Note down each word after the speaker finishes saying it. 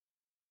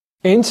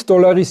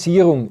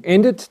Entdollarisierung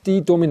endet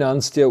die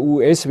Dominanz der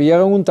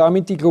US-Währung und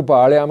damit die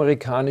globale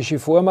amerikanische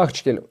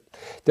Vormachtstellung.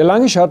 Der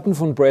lange Schatten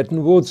von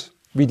Bretton Woods,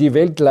 wie die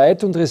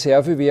Weltleit- und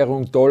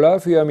Reservewährung Dollar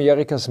für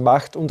Amerikas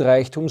Macht und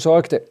Reichtum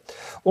sorgte.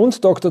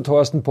 Und Dr.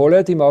 Thorsten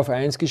Pollert im Auf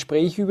 1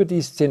 Gespräch über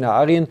die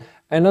Szenarien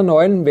einer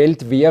neuen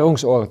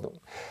Weltwährungsordnung.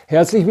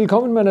 Herzlich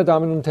willkommen, meine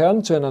Damen und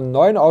Herren, zu einer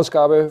neuen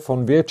Ausgabe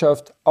von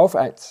Wirtschaft auf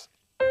 1.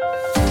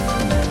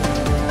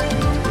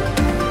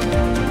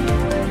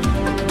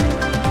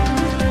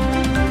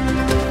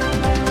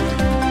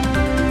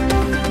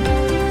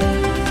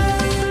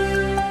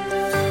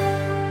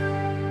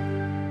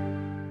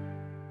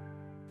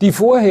 Die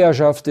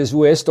Vorherrschaft des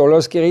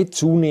US-Dollars gerät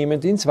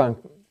zunehmend ins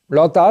Wanken.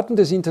 Laut Daten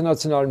des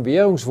Internationalen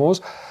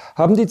Währungsfonds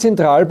haben die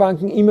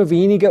Zentralbanken immer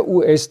weniger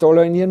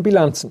US-Dollar in ihren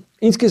Bilanzen.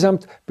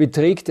 Insgesamt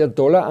beträgt der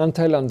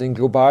Dollaranteil an den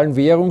globalen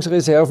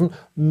Währungsreserven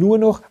nur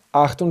noch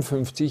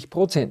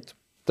 58%.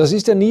 Das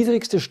ist der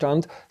niedrigste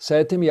Stand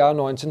seit dem Jahr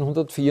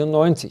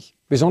 1994.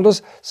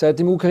 Besonders seit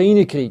dem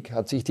Ukraine-Krieg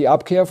hat sich die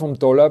Abkehr vom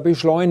Dollar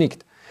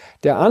beschleunigt.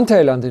 Der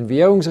Anteil an den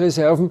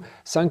Währungsreserven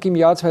sank im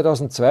Jahr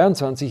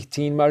 2022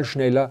 10-mal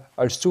schneller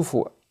als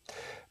zuvor.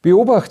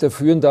 Beobachter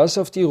führen das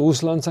auf die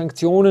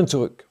Russland-Sanktionen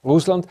zurück.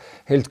 Russland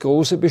hält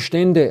große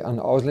Bestände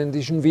an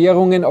ausländischen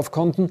Währungen auf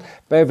Konten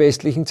bei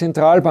westlichen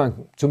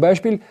Zentralbanken, zum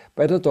Beispiel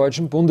bei der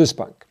Deutschen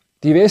Bundesbank.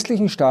 Die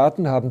westlichen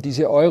Staaten haben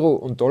diese Euro-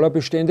 und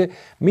Dollarbestände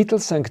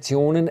mittels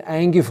Sanktionen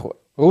eingefroren.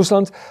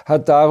 Russland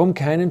hat darum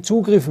keinen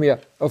Zugriff mehr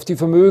auf die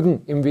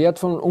Vermögen im Wert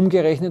von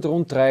umgerechnet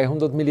rund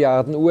 300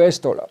 Milliarden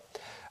US-Dollar.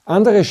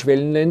 Andere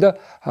Schwellenländer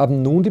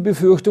haben nun die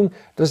Befürchtung,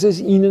 dass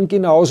es ihnen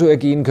genauso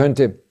ergehen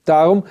könnte.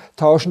 Darum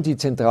tauschen die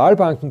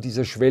Zentralbanken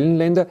dieser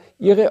Schwellenländer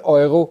ihre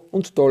Euro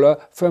und Dollar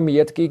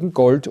vermehrt gegen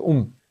Gold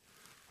um.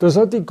 Das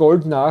hat die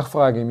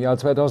Goldnachfrage im Jahr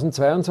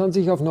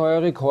 2022 auf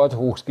neue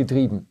Rekordhochs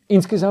getrieben.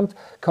 Insgesamt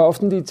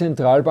kauften die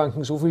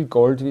Zentralbanken so viel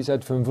Gold wie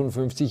seit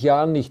 55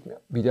 Jahren nicht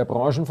mehr, wie der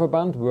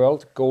Branchenverband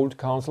World Gold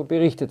Council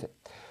berichtete.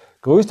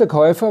 Größter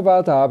Käufer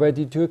war dabei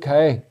die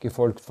Türkei,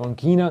 gefolgt von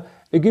China,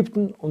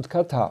 Ägypten und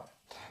Katar.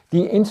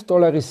 Die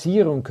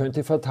Entdollarisierung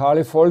könnte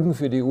fatale Folgen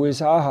für die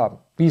USA haben.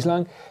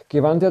 Bislang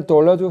gewann der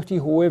Dollar durch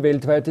die hohe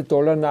weltweite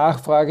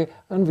Dollarnachfrage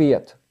an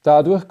Wert.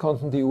 Dadurch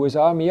konnten die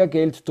USA mehr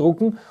Geld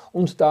drucken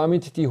und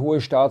damit die hohe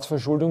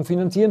Staatsverschuldung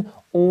finanzieren,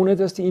 ohne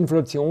dass die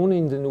Inflation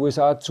in den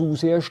USA zu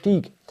sehr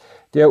stieg.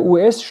 Der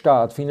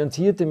US-Staat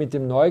finanzierte mit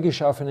dem neu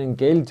geschaffenen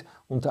Geld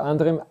unter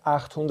anderem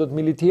 800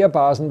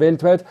 Militärbasen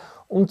weltweit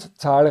und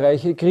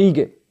zahlreiche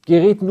Kriege.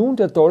 Gerät nun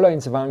der Dollar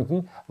ins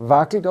Wanken,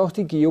 wackelt auch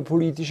die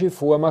geopolitische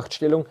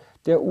Vormachtstellung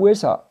der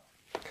USA.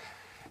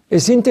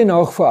 Es sind denn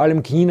auch vor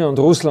allem China und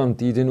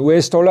Russland, die den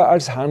US-Dollar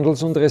als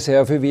Handels- und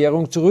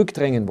Reservewährung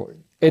zurückdrängen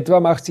wollen.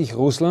 Etwa macht sich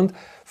Russland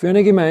für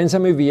eine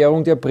gemeinsame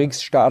Währung der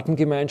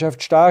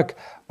BRICS-Staatengemeinschaft stark,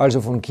 also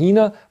von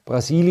China,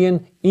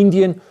 Brasilien,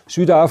 Indien,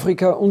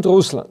 Südafrika und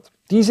Russland.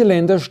 Diese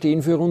Länder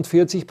stehen für rund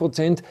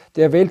 40%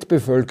 der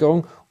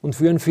Weltbevölkerung und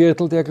für ein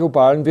Viertel der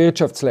globalen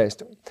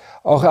Wirtschaftsleistung.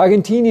 Auch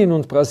Argentinien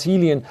und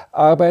Brasilien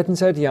arbeiten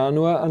seit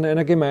Januar an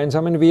einer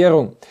gemeinsamen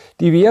Währung.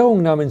 Die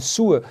Währung namens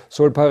Sur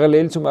soll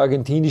parallel zum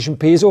argentinischen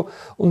Peso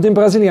und dem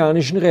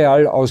brasilianischen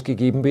Real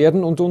ausgegeben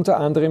werden und unter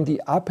anderem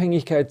die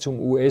Abhängigkeit zum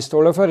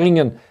US-Dollar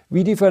verringern,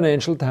 wie die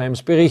Financial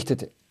Times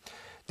berichtete.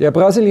 Der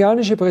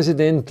brasilianische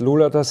Präsident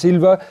Lula da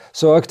Silva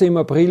sorgte im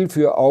April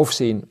für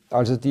Aufsehen,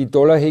 als er die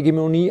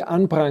Dollarhegemonie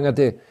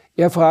anprangerte.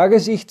 Er frage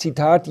sich,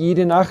 Zitat,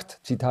 jede Nacht,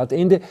 Zitat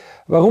Ende,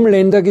 warum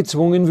Länder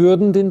gezwungen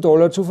würden, den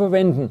Dollar zu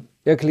verwenden,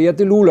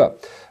 erklärte Lula.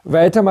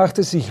 Weiter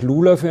machte sich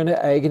Lula für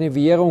eine eigene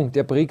Währung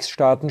der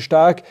BRICS-Staaten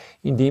stark,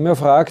 indem er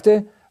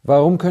fragte,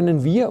 warum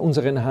können wir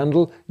unseren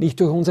Handel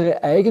nicht durch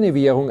unsere eigene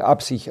Währung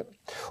absichern?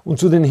 Und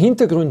zu den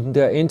Hintergründen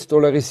der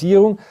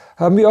Entdollarisierung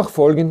haben wir auch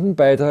folgenden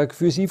Beitrag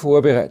für Sie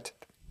vorbereitet.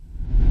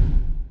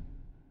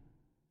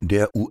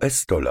 Der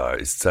US-Dollar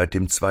ist seit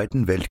dem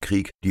Zweiten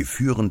Weltkrieg die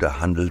führende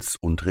Handels-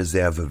 und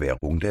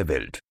Reservewährung der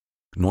Welt.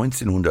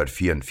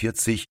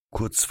 1944,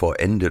 kurz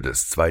vor Ende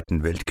des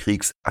Zweiten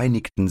Weltkriegs,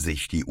 einigten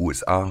sich die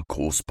USA,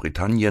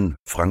 Großbritannien,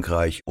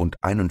 Frankreich und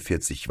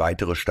 41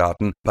 weitere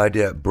Staaten bei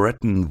der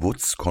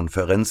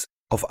Bretton-Woods-Konferenz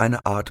auf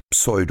eine Art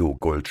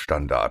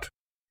Pseudo-Goldstandard.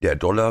 Der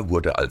Dollar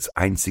wurde als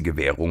einzige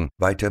Währung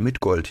weiter mit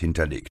Gold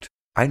hinterlegt.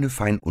 Eine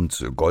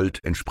Feinunze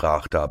Gold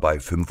entsprach dabei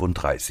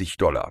 35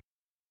 $.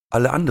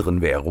 Alle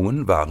anderen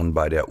Währungen waren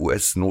bei der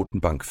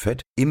US-Notenbank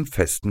Fed im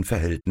festen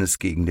Verhältnis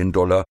gegen den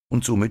Dollar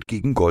und somit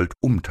gegen Gold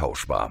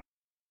umtauschbar.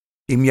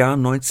 Im Jahr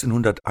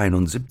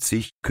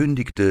 1971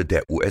 kündigte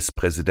der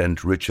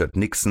US-Präsident Richard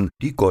Nixon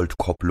die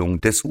Goldkopplung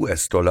des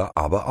US-Dollar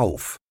aber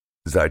auf.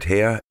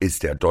 Seither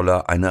ist der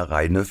Dollar eine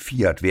reine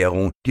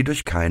Fiat-Währung, die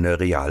durch keine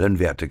realen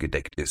Werte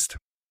gedeckt ist.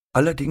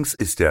 Allerdings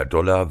ist der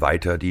Dollar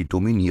weiter die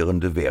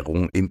dominierende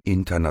Währung im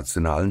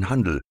internationalen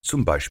Handel,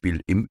 zum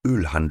Beispiel im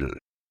Ölhandel.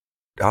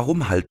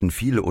 Darum halten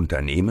viele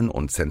Unternehmen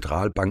und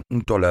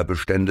Zentralbanken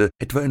Dollarbestände,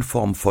 etwa in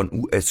Form von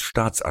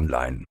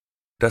US-Staatsanleihen.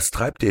 Das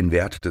treibt den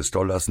Wert des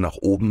Dollars nach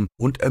oben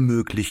und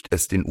ermöglicht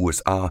es den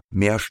USA,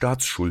 mehr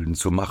Staatsschulden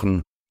zu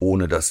machen,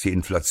 ohne dass die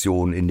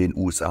Inflation in den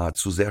USA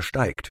zu sehr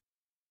steigt.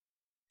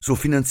 So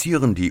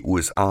finanzieren die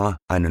USA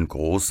einen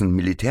großen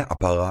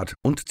Militärapparat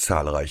und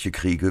zahlreiche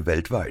Kriege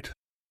weltweit.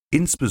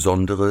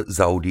 Insbesondere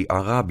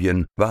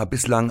Saudi-Arabien war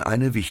bislang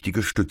eine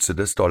wichtige Stütze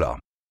des Dollar.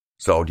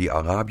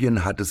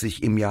 Saudi-Arabien hatte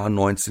sich im Jahr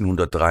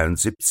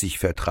 1973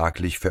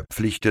 vertraglich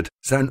verpflichtet,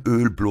 sein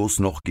Öl bloß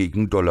noch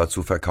gegen Dollar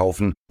zu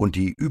verkaufen und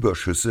die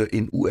Überschüsse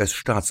in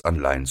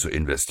US-Staatsanleihen zu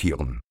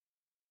investieren.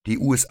 Die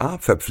USA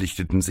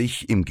verpflichteten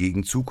sich im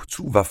Gegenzug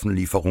zu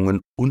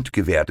Waffenlieferungen und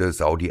gewährte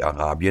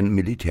Saudi-Arabien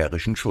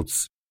militärischen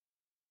Schutz.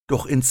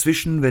 Doch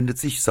inzwischen wendet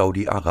sich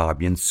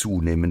Saudi-Arabien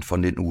zunehmend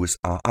von den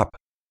USA ab.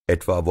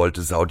 Etwa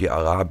wollte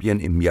Saudi-Arabien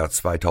im Jahr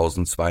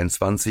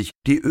 2022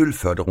 die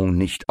Ölförderung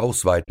nicht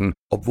ausweiten,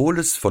 obwohl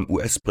es von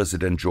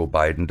US-Präsident Joe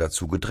Biden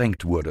dazu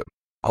gedrängt wurde.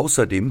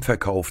 Außerdem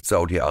verkauft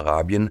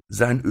Saudi-Arabien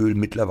sein Öl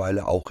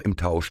mittlerweile auch im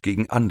Tausch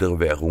gegen andere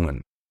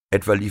Währungen.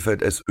 Etwa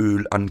liefert es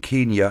Öl an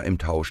Kenia im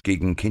Tausch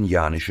gegen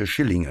kenianische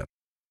Schillinge.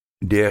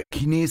 Der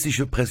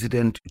chinesische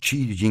Präsident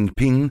Xi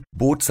Jinping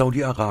bot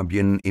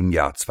Saudi-Arabien im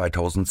Jahr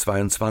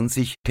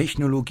 2022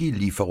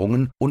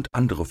 Technologielieferungen und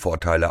andere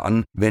Vorteile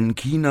an, wenn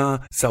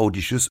China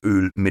saudisches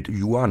Öl mit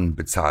Yuan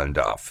bezahlen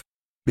darf.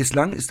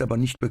 Bislang ist aber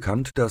nicht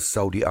bekannt, dass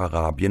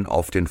Saudi-Arabien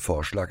auf den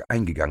Vorschlag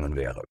eingegangen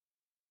wäre.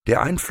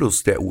 Der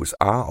Einfluss der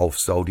USA auf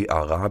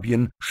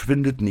Saudi-Arabien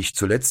schwindet nicht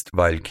zuletzt,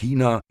 weil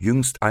China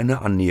jüngst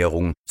eine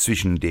Annäherung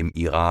zwischen dem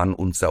Iran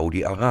und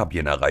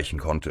Saudi-Arabien erreichen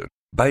konnte.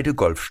 Beide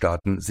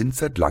Golfstaaten sind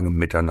seit langem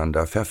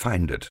miteinander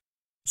verfeindet.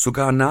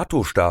 Sogar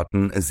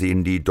NATO-Staaten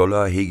sehen die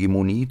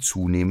Dollar-Hegemonie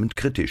zunehmend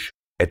kritisch.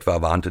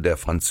 Etwa warnte der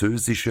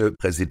französische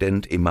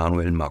Präsident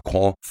Emmanuel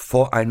Macron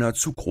vor einer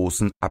zu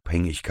großen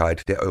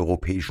Abhängigkeit der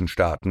europäischen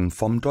Staaten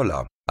vom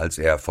Dollar, als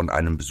er von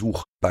einem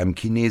Besuch beim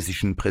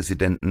chinesischen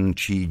Präsidenten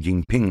Xi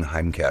Jinping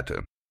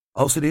heimkehrte.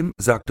 Außerdem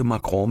sagte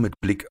Macron mit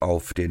Blick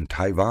auf den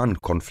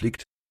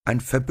Taiwan-Konflikt,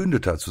 ein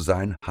Verbündeter zu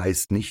sein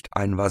heißt nicht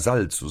ein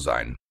Vasall zu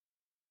sein.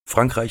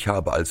 Frankreich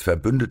habe als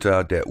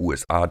Verbündeter der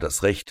USA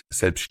das Recht,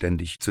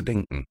 selbstständig zu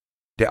denken.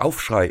 Der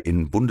Aufschrei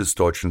in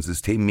bundesdeutschen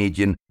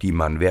Systemmedien, die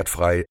man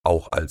wertfrei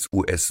auch als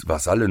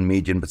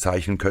US-Vasallenmedien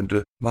bezeichnen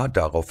könnte, war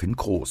daraufhin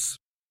groß.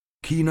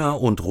 China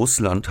und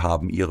Russland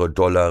haben ihre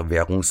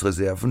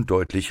Dollar-Währungsreserven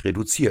deutlich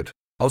reduziert.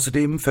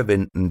 Außerdem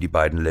verwenden die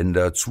beiden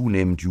Länder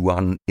zunehmend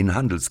Yuan in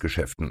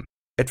Handelsgeschäften.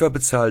 Etwa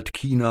bezahlt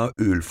China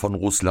Öl von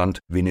Russland,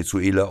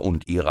 Venezuela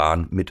und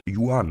Iran mit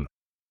Yuan.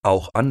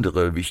 Auch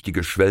andere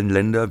wichtige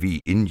Schwellenländer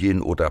wie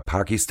Indien oder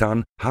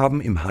Pakistan haben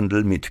im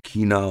Handel mit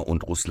China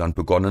und Russland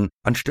begonnen,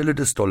 anstelle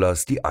des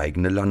Dollars die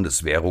eigene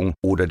Landeswährung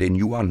oder den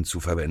Yuan zu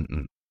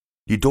verwenden.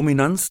 Die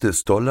Dominanz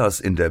des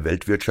Dollars in der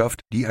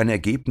Weltwirtschaft, die ein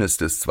Ergebnis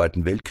des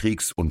Zweiten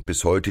Weltkriegs und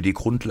bis heute die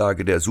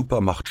Grundlage der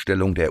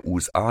Supermachtstellung der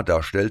USA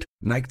darstellt,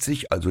 neigt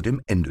sich also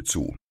dem Ende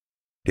zu.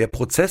 Der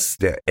Prozess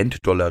der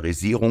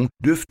Entdollarisierung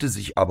dürfte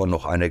sich aber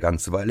noch eine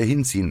ganze Weile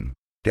hinziehen.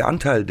 Der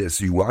Anteil des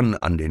Yuan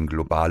an den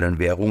globalen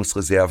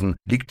Währungsreserven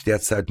liegt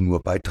derzeit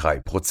nur bei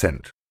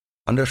 3%.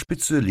 An der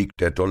Spitze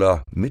liegt der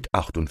Dollar mit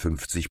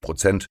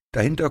 58%,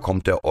 dahinter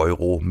kommt der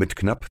Euro mit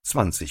knapp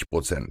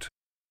 20%.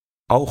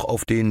 Auch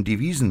auf den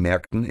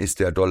Devisenmärkten ist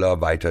der Dollar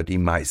weiter die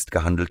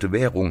meistgehandelte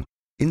Währung.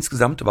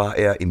 Insgesamt war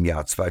er im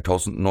Jahr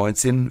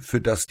 2019,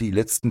 für das die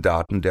letzten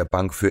Daten der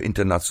Bank für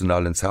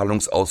internationalen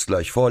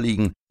Zahlungsausgleich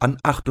vorliegen, an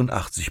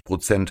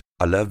 88%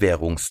 aller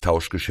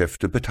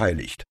Währungstauschgeschäfte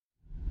beteiligt.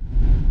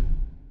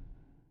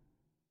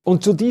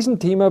 Und zu diesem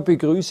Thema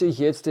begrüße ich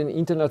jetzt den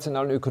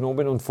internationalen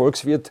Ökonomen und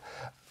Volkswirt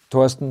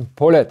Thorsten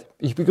Polleit.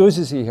 Ich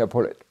begrüße Sie, Herr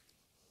Polleit.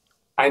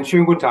 Einen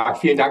schönen guten Tag.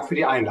 Vielen Dank für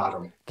die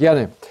Einladung.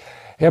 Gerne.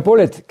 Herr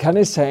Polleit, kann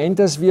es sein,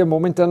 dass wir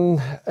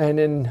momentan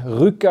einen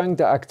Rückgang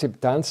der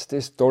Akzeptanz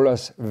des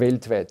Dollars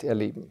weltweit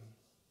erleben?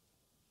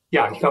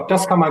 Ja, ich glaube,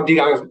 das kann man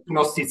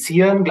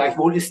diagnostizieren.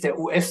 Gleichwohl ist der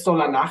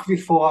US-Dollar nach wie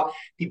vor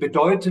die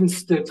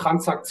bedeutendste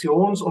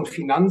Transaktions- und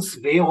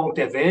Finanzwährung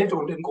der Welt.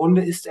 Und im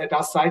Grunde ist er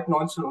das seit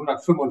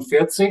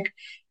 1945.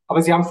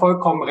 Aber Sie haben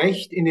vollkommen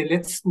recht. In den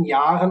letzten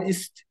Jahren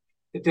ist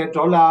der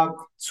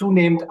Dollar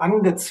zunehmend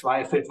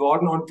angezweifelt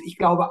worden. Und ich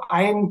glaube,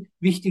 ein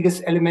wichtiges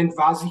Element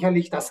war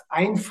sicherlich das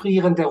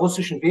Einfrieren der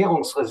russischen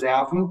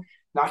Währungsreserven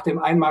nach dem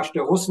Einmarsch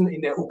der Russen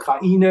in der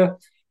Ukraine.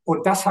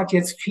 Und das hat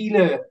jetzt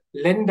viele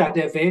Länder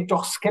der Welt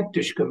doch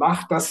skeptisch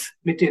gemacht, dass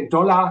mit den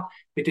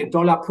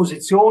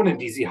Dollarpositionen,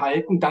 die sie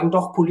halten, dann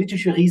doch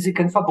politische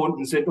Risiken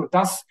verbunden sind. Und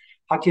das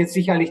hat jetzt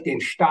sicherlich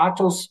den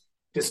Status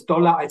des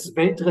Dollar als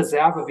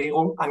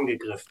Weltreservewährung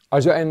angegriffen.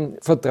 Also ein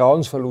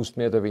Vertrauensverlust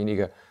mehr oder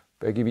weniger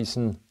bei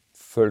gewissen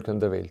Völkern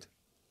der Welt.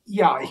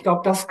 Ja, ich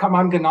glaube, das kann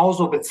man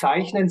genauso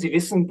bezeichnen. Sie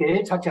wissen,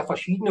 Geld hat ja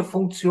verschiedene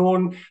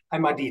Funktionen.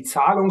 Einmal die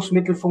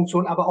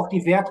Zahlungsmittelfunktion, aber auch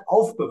die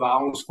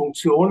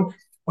Wertaufbewahrungsfunktion.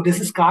 Und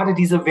es ist gerade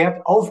diese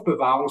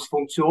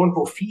Wertaufbewahrungsfunktion,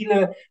 wo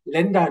viele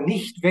Länder,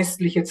 nicht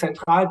westliche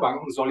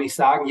Zentralbanken, soll ich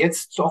sagen,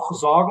 jetzt doch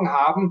Sorgen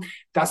haben,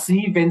 dass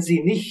sie, wenn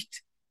sie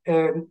nicht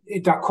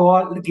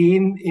d'accord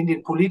gehen in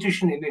den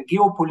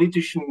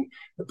geopolitischen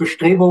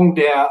Bestrebungen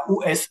der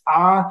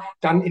USA,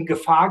 dann in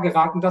Gefahr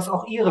geraten, dass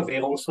auch ihre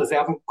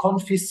Währungsreserven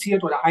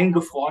konfisziert oder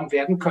eingefroren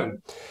werden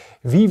können.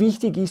 Wie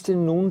wichtig ist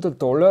denn nun der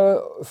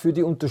Dollar für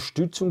die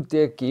Unterstützung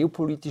der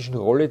geopolitischen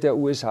Rolle der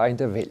USA in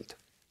der Welt?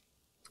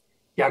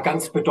 Ja,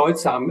 ganz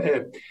bedeutsam.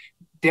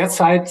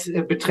 Derzeit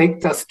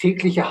beträgt das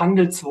tägliche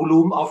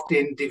Handelsvolumen auf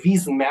den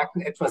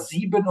Devisenmärkten etwa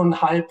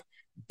 7,5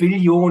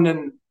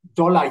 Billionen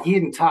Dollar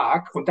jeden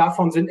Tag. Und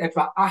davon sind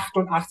etwa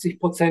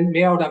 88%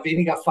 mehr oder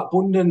weniger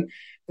verbunden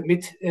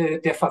mit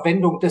der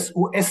Verwendung des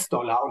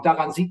US-Dollar. Und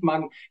daran sieht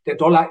man, der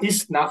Dollar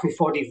ist nach wie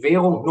vor die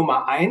Währung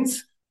Nummer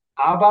eins.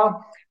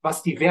 Aber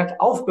was die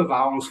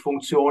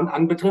Wertaufbewahrungsfunktion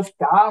anbetrifft,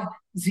 da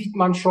sieht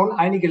man schon,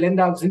 einige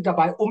Länder sind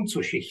dabei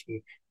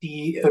umzuschichten,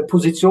 die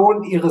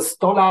Position ihres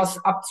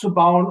Dollars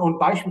abzubauen und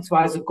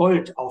beispielsweise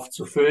Gold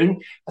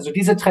aufzufüllen. Also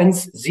diese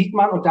Trends sieht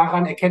man und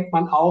daran erkennt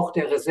man auch,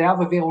 der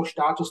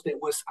Reservewährungsstatus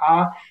der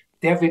USA,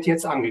 der wird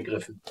jetzt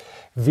angegriffen.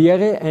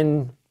 Wäre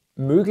ein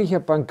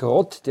möglicher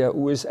Bankrott der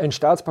USA, ein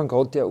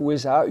Staatsbankrott der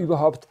USA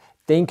überhaupt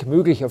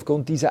denkmöglich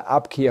aufgrund dieser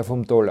Abkehr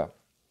vom Dollar?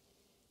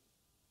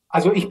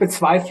 Also ich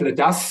bezweifle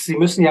das. Sie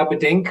müssen ja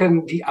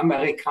bedenken, die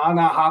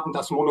Amerikaner haben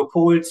das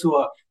Monopol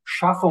zur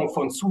Schaffung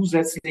von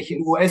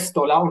zusätzlichen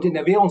US-Dollar. Und in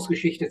der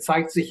Währungsgeschichte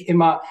zeigt sich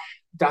immer,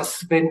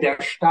 dass wenn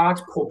der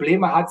Staat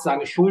Probleme hat,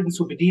 seine Schulden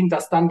zu bedienen,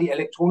 dass dann die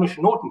elektronische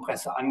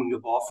Notenpresse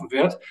angeworfen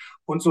wird.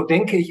 Und so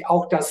denke ich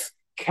auch, das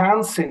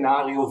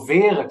Kernszenario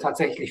wäre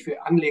tatsächlich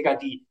für Anleger,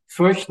 die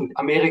fürchten,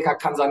 Amerika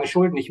kann seine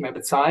Schulden nicht mehr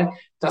bezahlen,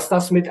 dass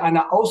das mit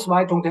einer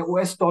Ausweitung der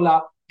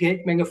US-Dollar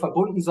Geldmenge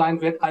verbunden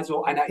sein wird,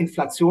 also einer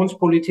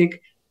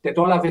Inflationspolitik. Der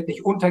Dollar wird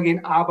nicht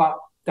untergehen, aber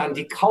dann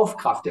die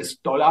Kaufkraft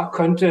des Dollar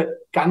könnte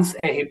ganz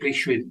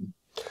erheblich schwinden.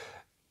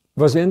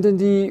 Was wären denn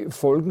die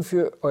Folgen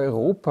für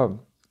Europa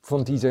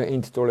von dieser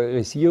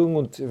Entdollarisierung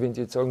und, wenn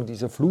Sie jetzt sagen,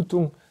 dieser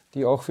Flutung,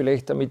 die auch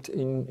vielleicht damit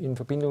in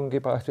Verbindung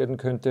gebracht werden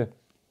könnte?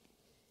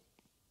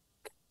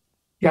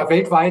 Ja,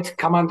 weltweit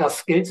kann man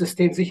das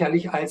Geldsystem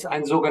sicherlich als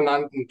einen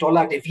sogenannten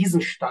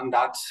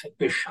Dollar-Devisenstandard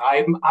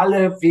beschreiben.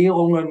 Alle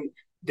Währungen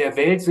der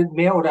Welt sind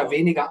mehr oder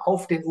weniger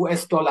auf den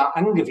US-Dollar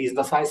angewiesen.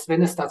 Das heißt,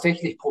 wenn es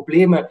tatsächlich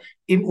Probleme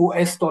im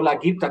US-Dollar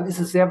gibt, dann ist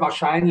es sehr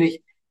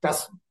wahrscheinlich,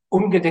 dass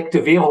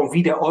ungedeckte Währungen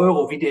wie der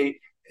Euro,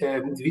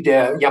 wie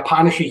der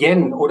japanische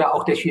Yen oder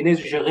auch der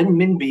chinesische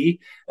Renminbi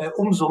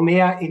umso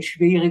mehr in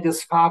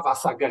schwieriges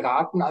Fahrwasser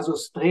geraten. Also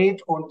es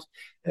dreht und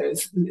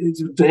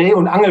Dreh-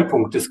 und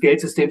Angelpunkt des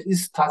Geldsystems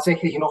ist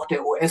tatsächlich noch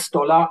der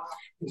US-Dollar.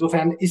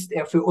 Insofern ist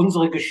er für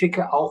unsere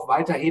Geschicke auch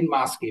weiterhin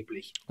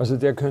maßgeblich. Also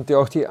der könnte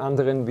auch die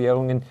anderen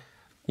Währungen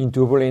in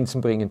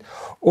Turbulenzen bringen.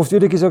 Oft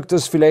wird ja gesagt,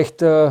 dass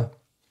vielleicht der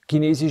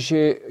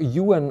chinesische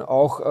Yuan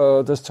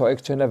auch das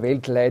Zeug zu einer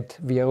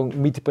Weltleitwährung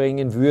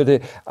mitbringen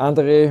würde.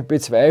 Andere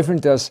bezweifeln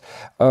das,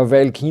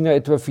 weil China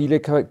etwa viele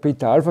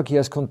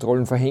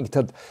Kapitalverkehrskontrollen verhängt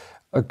hat.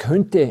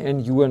 Könnte ein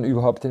Yuan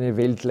überhaupt eine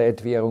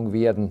Weltleitwährung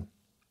werden?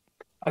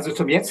 Also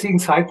zum jetzigen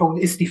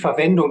Zeitpunkt ist die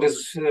Verwendung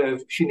des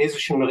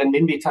chinesischen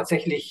Renminbi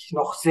tatsächlich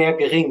noch sehr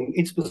gering,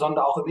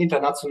 insbesondere auch im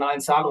internationalen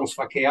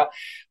Zahlungsverkehr.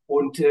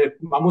 Und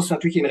man muss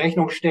natürlich in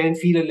Rechnung stellen,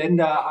 viele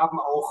Länder haben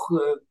auch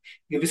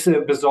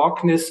gewisse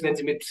Besorgnis, wenn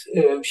sie mit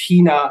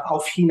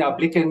auf China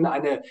blicken,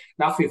 eine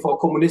nach wie vor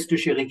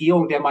kommunistische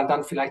Regierung, der man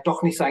dann vielleicht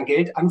doch nicht sein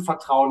Geld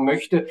anvertrauen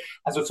möchte.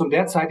 Also zum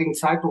derzeitigen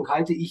Zeitpunkt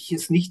halte ich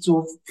es nicht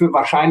so für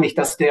wahrscheinlich,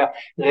 dass der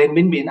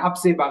Renminbi in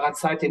absehbarer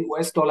Zeit den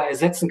US-Dollar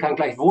ersetzen kann.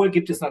 Gleichwohl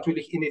gibt es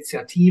natürlich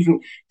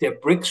Initiativen der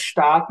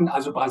BRICS-Staaten,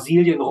 also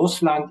Brasilien,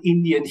 Russland,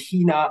 Indien,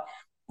 China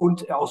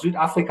und auch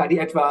Südafrika, die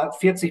etwa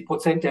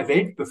 40% der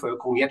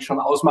Weltbevölkerung jetzt schon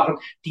ausmachen,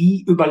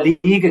 die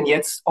überlegen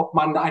jetzt, ob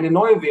man eine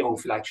neue Währung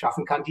vielleicht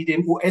schaffen kann, die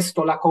dem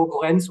US-Dollar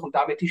Konkurrenz und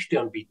damit die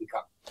Stirn bieten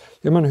kann.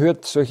 Ja, man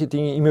hört solche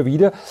Dinge immer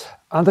wieder.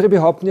 Andere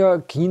behaupten ja,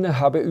 China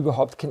habe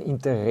überhaupt kein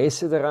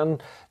Interesse daran,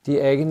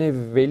 die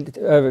eigene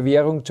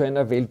Währung zu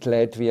einer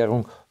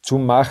Weltleitwährung zu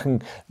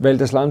machen, weil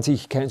das Land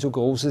sich kein so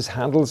großes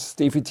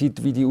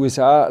Handelsdefizit wie die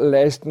USA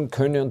leisten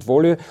könne und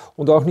wolle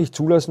und auch nicht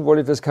zulassen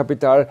wolle, dass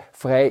Kapital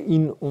frei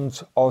in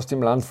und aus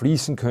dem Land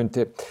fließen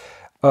könnte.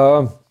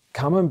 Kann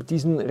man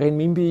diesen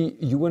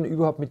Renminbi-Yuan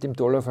überhaupt mit dem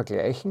Dollar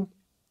vergleichen?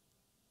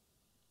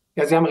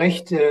 Ja, Sie haben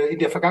recht. In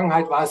der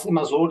Vergangenheit war es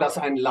immer so, dass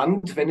ein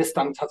Land, wenn es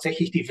dann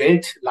tatsächlich die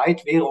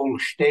Weltleitwährung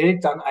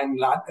stellt, dann ein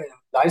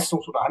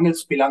Leistungs- oder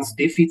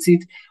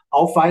Handelsbilanzdefizit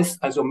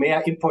aufweist, also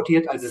mehr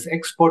importiert, als es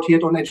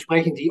exportiert und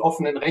entsprechend die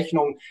offenen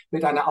Rechnungen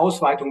mit einer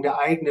Ausweitung der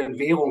eigenen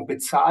Währung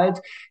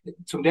bezahlt.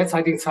 Zum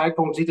derzeitigen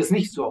Zeitpunkt sieht es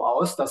nicht so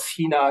aus, dass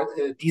China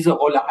diese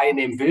Rolle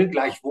einnehmen will.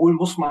 Gleichwohl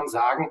muss man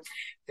sagen,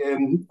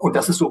 und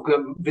das ist so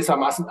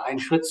gewissermaßen ein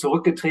Schritt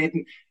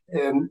zurückgetreten,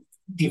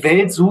 die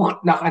Welt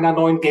sucht nach einer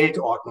neuen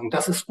Geldordnung.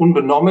 Das ist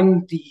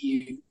unbenommen.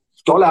 Die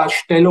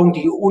Dollarstellung,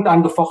 die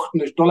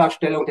unangefochtene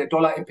Dollarstellung, der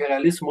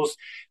Dollarimperialismus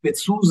wird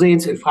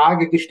zusehends in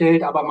Frage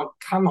gestellt, aber man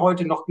kann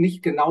heute noch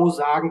nicht genau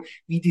sagen,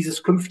 wie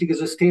dieses künftige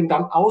System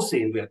dann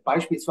aussehen wird.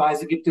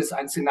 Beispielsweise gibt es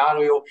ein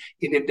Szenario,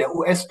 in dem der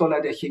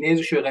US-Dollar, der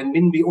chinesische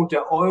Renminbi und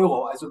der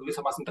Euro, also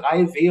gewissermaßen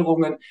drei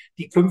Währungen,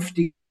 die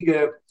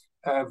künftige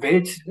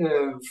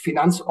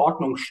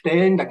Weltfinanzordnung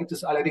stellen. Da gibt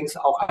es allerdings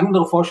auch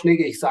andere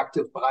Vorschläge. Ich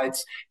sagte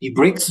bereits, die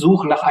BRICS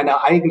suchen nach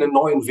einer eigenen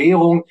neuen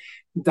Währung.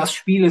 Das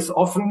Spiel ist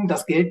offen.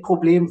 Das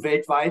Geldproblem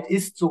weltweit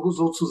ist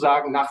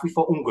sozusagen nach wie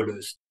vor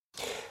ungelöst.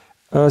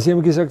 Sie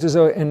haben gesagt,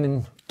 also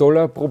ein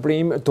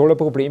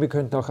Dollarprobleme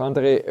könnten auch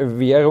andere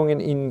Währungen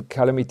in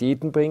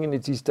Kalamitäten bringen.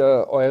 Jetzt ist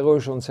der Euro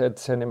schon seit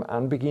seinem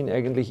Anbeginn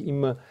eigentlich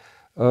immer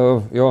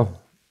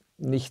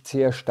nicht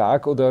sehr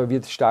stark oder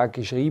wird stark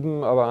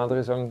geschrieben, aber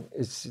andere sagen,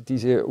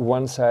 diese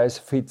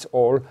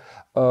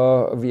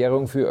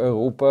One-Size-Fits-All-Währung für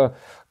Europa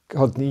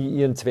hat nie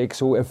ihren Zweck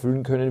so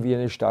erfüllen können wie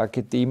eine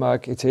starke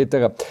D-Mark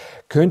etc.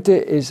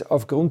 Könnte es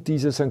aufgrund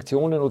dieser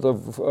Sanktionen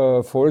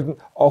oder Folgen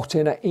auch zu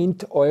einer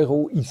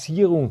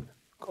Enteuroisierung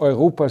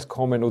Europas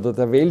kommen oder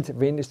der Welt,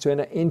 wenn es zu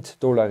einer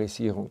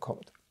Entdollarisierung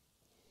kommt?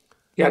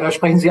 Ja, da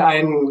sprechen Sie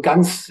einen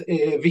ganz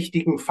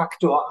wichtigen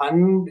Faktor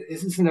an.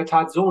 Es ist in der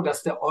Tat so,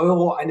 dass der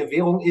Euro eine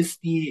Währung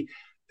ist, die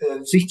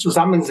sich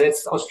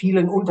zusammensetzt aus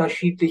vielen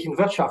unterschiedlichen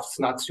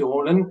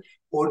Wirtschaftsnationen.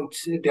 Und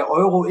der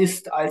Euro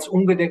ist als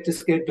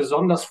ungedecktes Geld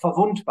besonders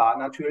verwundbar,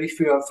 natürlich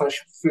für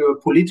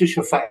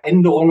politische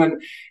Veränderungen,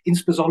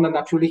 insbesondere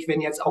natürlich,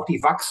 wenn jetzt auch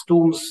die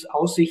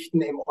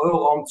Wachstumsaussichten im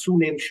Euroraum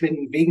zunehmend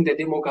schwinden wegen der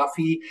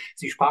Demografie.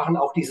 Sie sprachen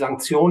auch die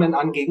Sanktionen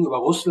an gegenüber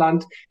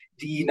Russland,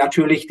 die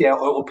natürlich der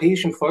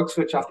europäischen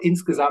Volkswirtschaft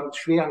insgesamt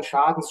schweren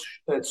Schaden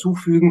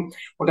zufügen.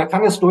 Und da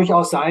kann es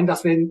durchaus sein,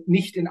 dass wir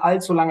nicht in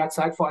allzu langer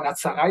Zeit vor einer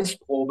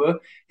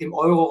Zerreißprobe im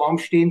Euroraum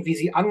stehen, wie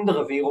sie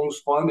andere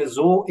Währungsräume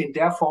so in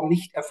der Form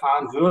nicht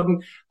erfahren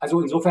würden.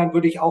 Also insofern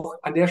würde ich auch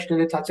an der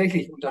Stelle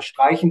tatsächlich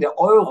unterstreichen, der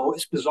Euro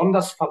ist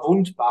besonders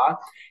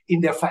verwundbar in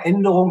der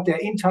Veränderung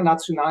der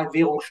internationalen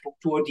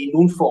Währungsstruktur, die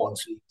nun vor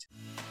uns liegt.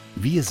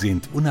 Wir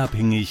sind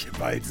unabhängig,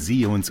 weil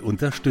Sie uns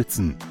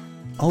unterstützen.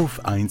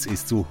 Auf 1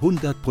 ist zu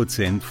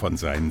 100% von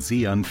seinen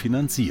Sehern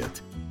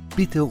finanziert.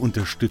 Bitte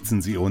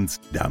unterstützen Sie uns,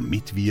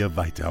 damit wir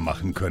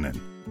weitermachen können.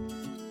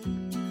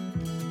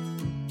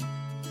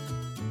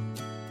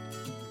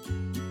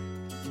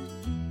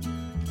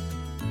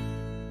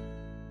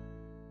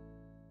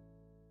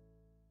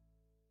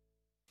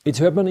 Jetzt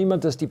hört man immer,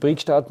 dass die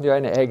BRIC-Staaten ja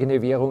eine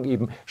eigene Währung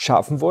eben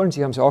schaffen wollen.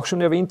 Sie haben es auch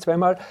schon erwähnt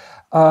zweimal.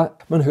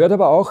 Man hört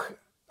aber auch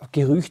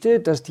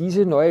Gerüchte, dass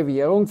diese neue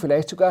Währung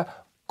vielleicht sogar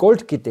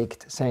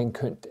goldgedeckt sein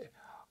könnte.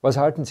 Was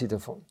halten Sie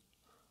davon?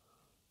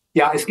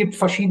 Ja, es gibt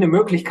verschiedene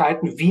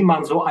Möglichkeiten, wie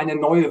man so eine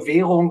neue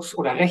Währungs-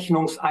 oder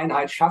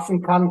Rechnungseinheit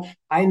schaffen kann.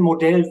 Ein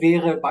Modell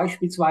wäre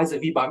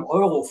beispielsweise wie beim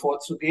Euro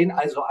vorzugehen,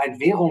 also ein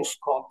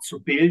Währungskorb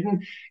zu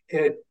bilden.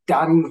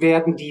 Dann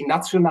werden die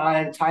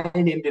nationalen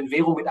teilnehmenden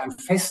Währungen mit einem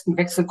festen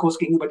Wechselkurs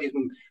gegenüber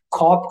diesem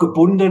Korb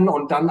gebunden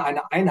und dann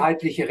eine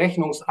einheitliche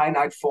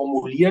Rechnungseinheit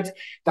formuliert.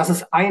 Das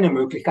ist eine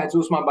Möglichkeit. So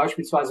ist man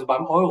beispielsweise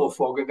beim Euro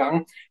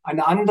vorgegangen.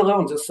 Eine andere,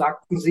 und das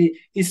sagten Sie,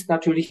 ist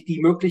natürlich die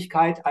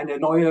Möglichkeit, eine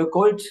neue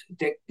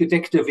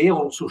goldgedeckte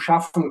Währung zu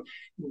schaffen.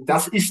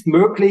 Das ist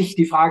möglich.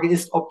 Die Frage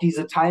ist, ob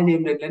diese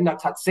teilnehmenden Länder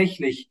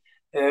tatsächlich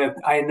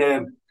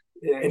eine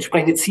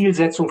entsprechende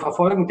Zielsetzung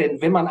verfolgen.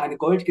 Denn wenn man eine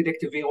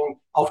goldgedeckte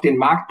Währung auf den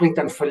Markt bringt,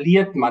 dann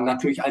verliert man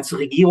natürlich als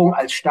Regierung,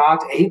 als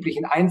Staat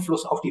erheblichen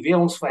Einfluss auf die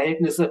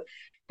Währungsverhältnisse.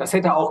 Das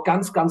hätte auch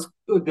ganz, ganz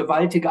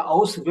gewaltige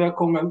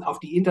Auswirkungen auf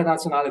die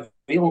internationale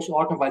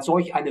Währungsordnung, weil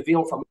solch eine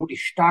Währung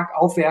vermutlich stark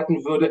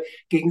aufwerten würde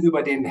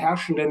gegenüber den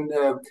herrschenden,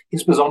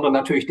 insbesondere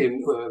natürlich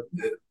den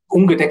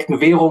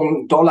ungedeckten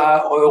Währungen,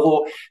 Dollar,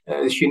 Euro,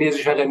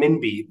 chinesischer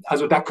Renminbi.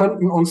 Also da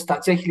könnten uns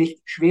tatsächlich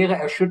schwere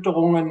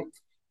Erschütterungen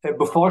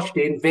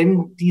bevorstehen,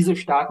 wenn diese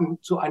Staaten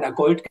zu einer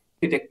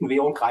goldgedeckten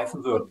Währung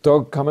greifen würden. Da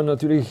kann man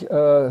natürlich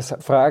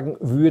fragen,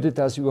 würde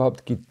das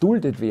überhaupt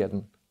geduldet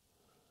werden?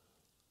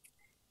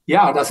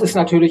 Ja, das ist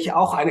natürlich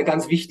auch eine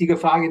ganz wichtige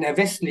Frage. In der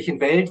westlichen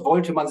Welt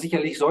wollte man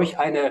sicherlich solch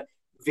eine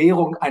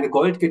Währung, eine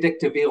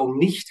goldgedeckte Währung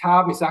nicht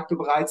haben. Ich sagte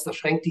bereits, das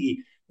schränkt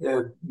die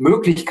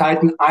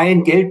Möglichkeiten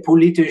ein,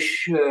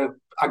 geldpolitisch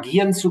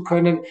agieren zu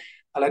können.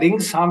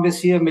 Allerdings haben wir es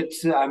hier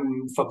mit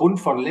einem Verbund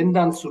von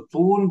Ländern zu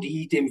tun,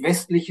 die dem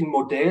westlichen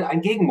Modell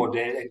ein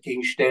Gegenmodell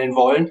entgegenstellen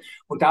wollen.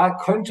 Und da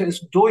könnte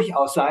es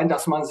durchaus sein,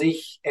 dass man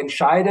sich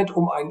entscheidet,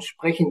 um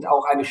entsprechend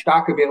auch eine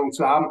starke Währung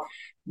zu haben,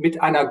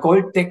 mit einer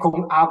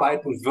Golddeckung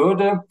arbeiten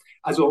würde.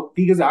 Also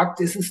wie gesagt,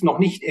 es ist noch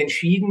nicht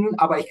entschieden,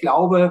 aber ich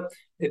glaube,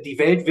 die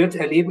Welt wird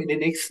erleben in den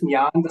nächsten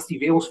Jahren, dass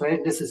die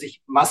Währungsverhältnisse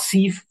sich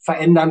massiv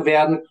verändern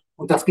werden.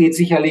 Und das geht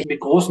sicherlich mit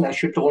großen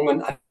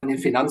Erschütterungen an den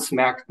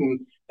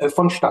Finanzmärkten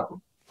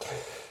vonstatten.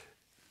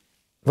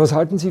 Was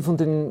halten Sie von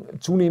den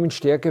zunehmend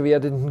stärker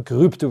werdenden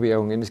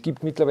Kryptowährungen? Es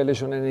gibt mittlerweile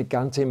schon eine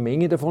ganze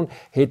Menge davon.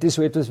 Hätte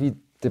so etwas wie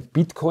der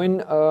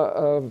Bitcoin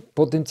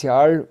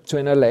Potenzial, zu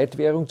einer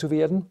Leitwährung zu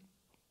werden?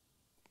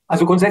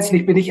 Also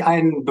grundsätzlich bin ich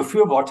ein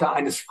Befürworter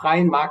eines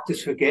freien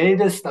Marktes für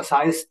Geldes. Das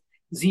heißt,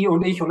 Sie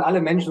und ich und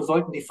alle Menschen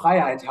sollten die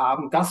Freiheit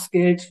haben, das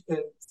Geld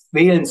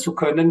wählen zu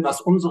können,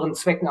 was unseren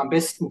Zwecken am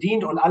besten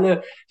dient. Und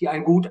alle, die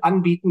ein Gut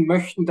anbieten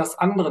möchten, das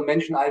anderen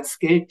Menschen als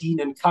Geld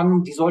dienen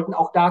kann, die sollten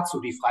auch dazu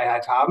die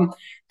Freiheit haben.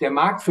 Der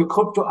Markt für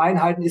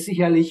Kryptoeinheiten ist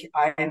sicherlich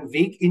ein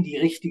Weg in die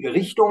richtige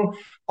Richtung.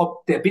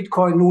 Ob der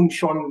Bitcoin nun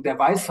schon der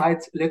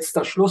Weisheit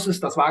letzter Schluss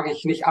ist, das wage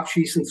ich nicht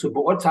abschließend zu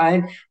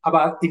beurteilen.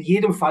 Aber in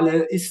jedem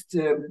Falle ist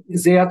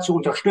sehr zu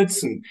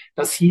unterstützen,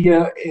 dass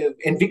hier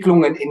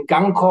Entwicklungen in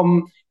Gang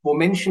kommen, wo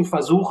Menschen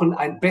versuchen,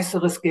 ein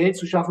besseres Geld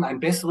zu schaffen,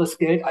 ein besseres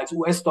Geld als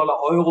US-Dollar,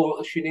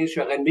 Euro,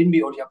 chinesischer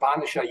Renminbi und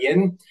japanischer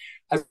Yen.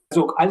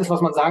 Also alles, was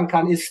man sagen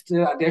kann, ist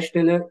an der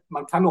Stelle,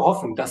 man kann nur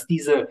hoffen, dass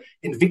diese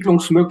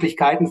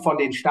Entwicklungsmöglichkeiten von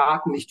den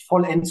Staaten nicht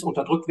vollends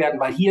unterdrückt werden,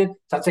 weil hier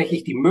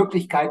tatsächlich die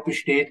Möglichkeit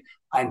besteht,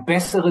 ein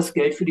besseres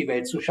Geld für die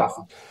Welt zu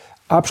schaffen.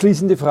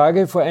 Abschließende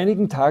Frage. Vor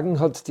einigen Tagen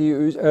hat die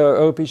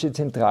Europäische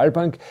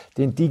Zentralbank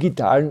den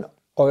digitalen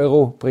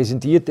Euro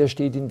präsentiert. Der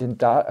steht in den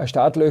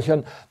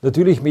Startlöchern,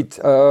 natürlich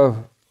mit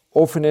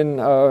offenen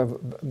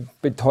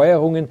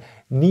Beteuerungen.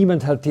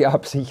 Niemand hat die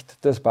Absicht,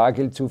 das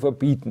Bargeld zu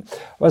verbieten.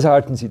 Was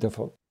halten Sie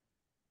davon?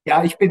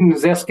 Ja, ich bin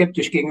sehr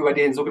skeptisch gegenüber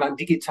den sogenannten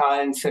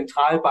digitalen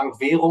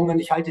Zentralbankwährungen.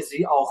 Ich halte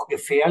sie auch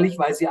gefährlich,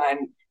 weil sie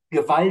ein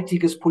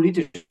gewaltiges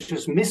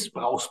politisches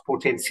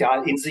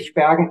Missbrauchspotenzial in sich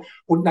bergen.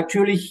 Und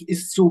natürlich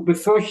ist zu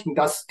befürchten,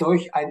 dass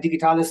durch ein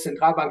digitales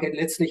Zentralbankgeld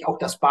letztlich auch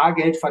das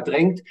Bargeld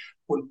verdrängt.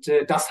 Und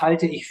das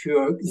halte ich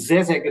für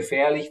sehr, sehr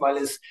gefährlich, weil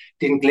es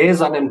den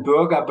gläsernen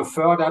Bürger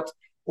befördert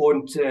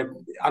und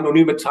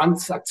anonyme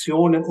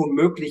Transaktionen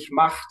unmöglich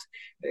macht.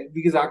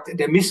 Wie gesagt,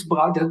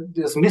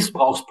 das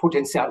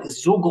Missbrauchspotenzial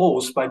ist so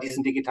groß bei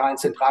diesen digitalen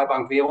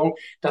Zentralbankwährungen,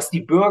 dass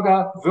die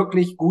Bürger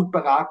wirklich gut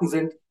beraten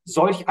sind,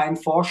 solch einen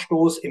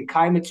Vorstoß im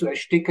Keime zu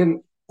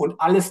ersticken und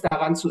alles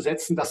daran zu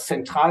setzen, dass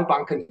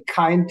Zentralbanken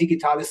kein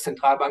digitales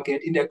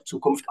Zentralbankgeld in der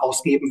Zukunft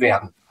ausgeben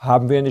werden.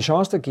 Haben wir eine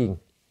Chance dagegen?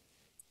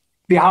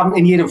 Wir haben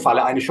in jedem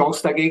Falle eine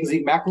Chance dagegen.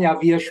 Sie merken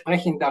ja, wir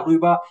sprechen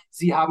darüber.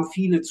 Sie haben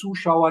viele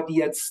Zuschauer, die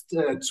jetzt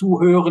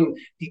zuhören,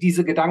 die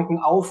diese Gedanken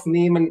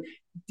aufnehmen.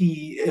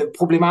 Die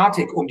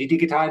Problematik um die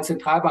digitalen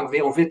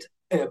Zentralbankwährung wird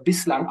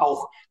bislang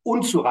auch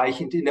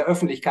unzureichend in der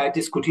Öffentlichkeit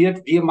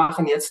diskutiert. Wir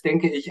machen jetzt,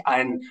 denke ich,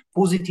 einen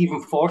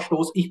positiven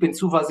Vorstoß. Ich bin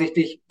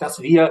zuversichtlich,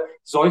 dass wir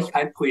solch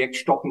ein Projekt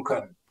stoppen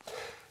können.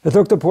 Herr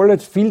Dr.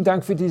 Pollert, vielen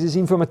Dank für dieses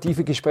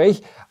informative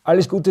Gespräch.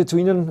 Alles Gute zu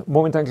Ihnen,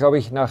 momentan glaube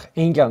ich nach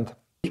England.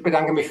 Ich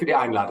bedanke mich für die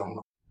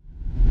Einladung.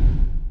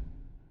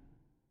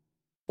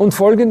 Und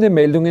folgende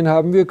Meldungen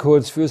haben wir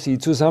kurz für Sie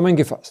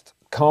zusammengefasst.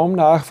 Kaum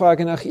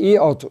Nachfrage nach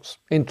E-Autos,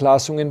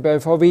 Entlassungen bei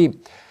VW.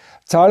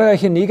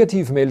 Zahlreiche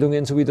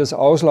Negativmeldungen sowie das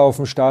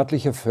Auslaufen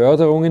staatlicher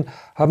Förderungen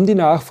haben die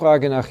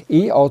Nachfrage nach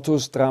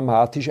E-Autos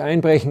dramatisch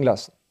einbrechen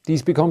lassen.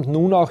 Dies bekommt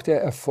nun auch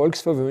der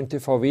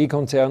erfolgsverwöhnte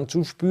VW-Konzern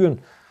zu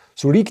spüren.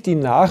 So liegt die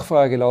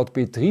Nachfrage laut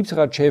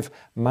Betriebsratschef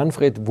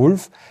Manfred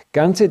Wulff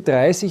ganze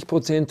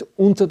 30%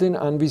 unter den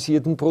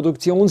anvisierten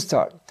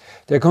Produktionszahlen.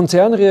 Der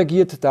Konzern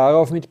reagiert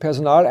darauf mit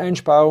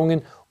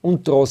Personaleinsparungen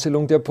und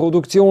Drosselung der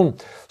Produktion.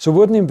 So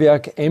wurden im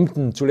Werk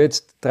Emden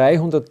zuletzt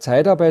 300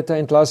 Zeitarbeiter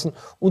entlassen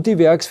und die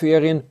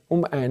Werksferien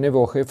um eine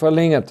Woche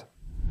verlängert.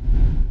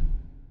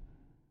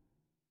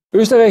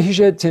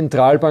 Österreichische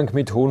Zentralbank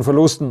mit hohen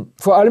Verlusten.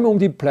 Vor allem um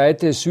die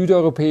Pleite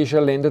südeuropäischer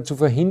Länder zu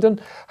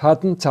verhindern,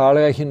 hatten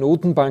zahlreiche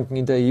Notenbanken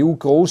in der EU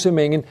große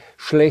Mengen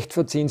schlecht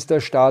verzinster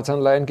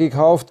Staatsanleihen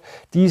gekauft.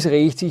 Dies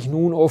rächt sich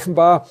nun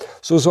offenbar.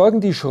 So sorgen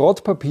die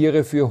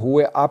Schrottpapiere für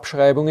hohe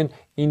Abschreibungen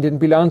in den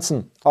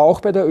Bilanzen, auch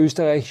bei der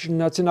österreichischen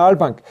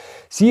Nationalbank.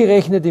 Sie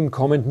rechnet im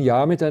kommenden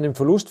Jahr mit einem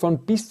Verlust von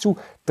bis zu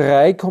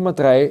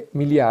 3,3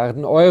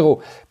 Milliarden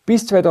Euro.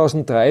 Bis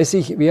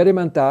 2030 werde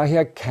man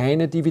daher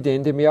keine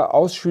Dividende mehr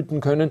ausschütten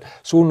können,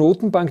 so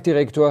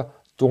Notenbankdirektor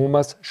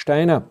Thomas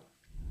Steiner.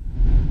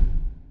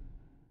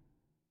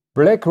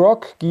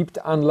 BlackRock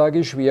gibt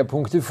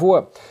Anlageschwerpunkte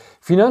vor.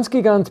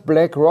 Finanzgigant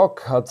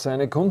BlackRock hat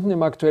seine Kunden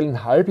im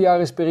aktuellen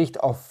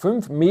Halbjahresbericht auf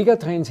 5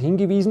 Megatrends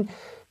hingewiesen,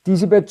 die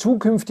sie bei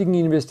zukünftigen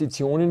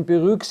Investitionen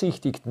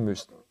berücksichtigen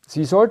müssten.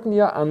 Sie sollten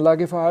ihr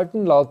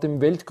Anlageverhalten laut dem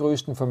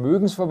weltgrößten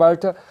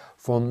Vermögensverwalter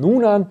von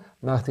nun an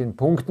nach den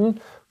Punkten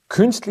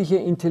künstliche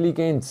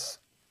Intelligenz,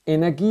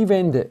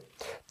 Energiewende,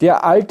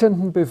 der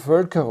alternden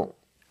Bevölkerung,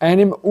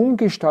 einem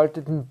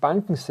umgestalteten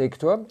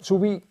Bankensektor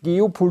sowie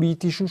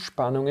geopolitischen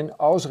Spannungen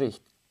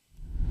ausrichten.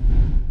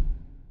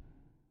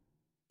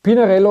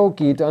 Pinarello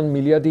geht an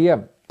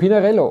Milliardär.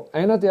 Pinarello,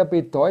 einer der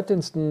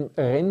bedeutendsten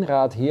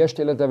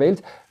Rennradhersteller der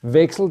Welt,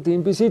 wechselt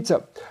den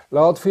Besitzer.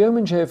 Laut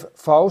Firmenchef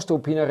Fausto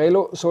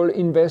Pinarello soll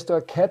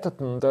Investor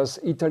Caterton das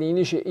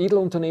italienische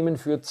Edelunternehmen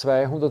für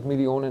 200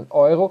 Millionen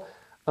Euro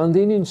an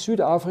den in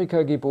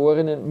Südafrika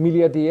geborenen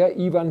Milliardär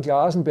Ivan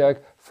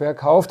Glasenberg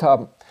verkauft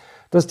haben.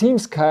 Das Team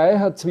Sky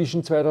hat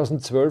zwischen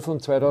 2012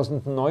 und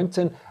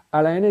 2019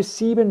 alleine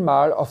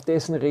 7-mal auf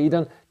dessen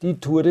Rädern die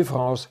Tour de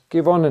France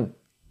gewonnen.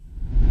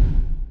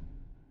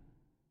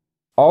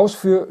 Aus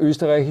für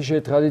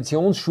österreichische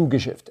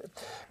Traditionsschuhgeschäfte.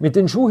 Mit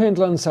den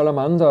Schuhhändlern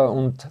Salamander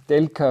und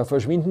Delka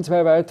verschwinden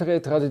 2 weitere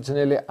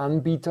traditionelle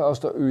Anbieter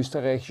aus der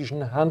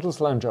österreichischen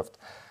Handelslandschaft.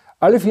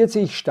 Alle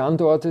 40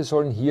 Standorte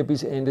sollen hier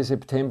bis Ende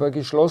September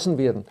geschlossen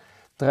werden.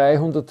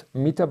 300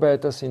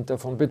 Mitarbeiter sind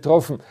davon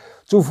betroffen.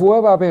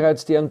 Zuvor war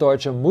bereits deren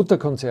deutscher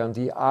Mutterkonzern,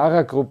 die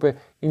ARA-Gruppe,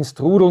 ins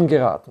Trudeln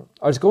geraten.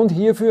 Als Grund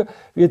hierfür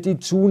wird die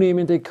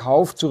zunehmende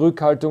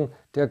Kaufzurückhaltung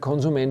der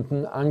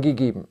Konsumenten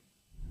angegeben.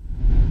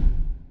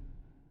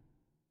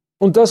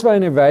 Und das war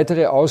eine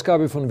weitere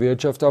Ausgabe von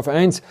Wirtschaft auf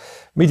 1.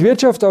 Mit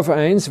Wirtschaft auf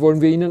 1 wollen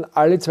wir Ihnen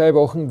alle 2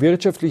 Wochen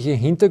wirtschaftliche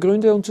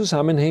Hintergründe und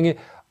Zusammenhänge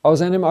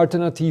aus einem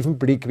alternativen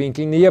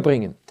Blickwinkel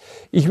näherbringen.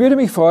 Ich würde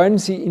mich freuen,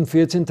 Sie in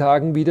 14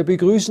 Tagen wieder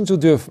begrüßen zu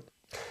dürfen.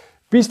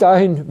 Bis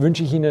dahin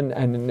wünsche ich Ihnen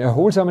einen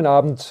erholsamen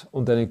Abend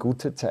und eine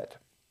gute Zeit.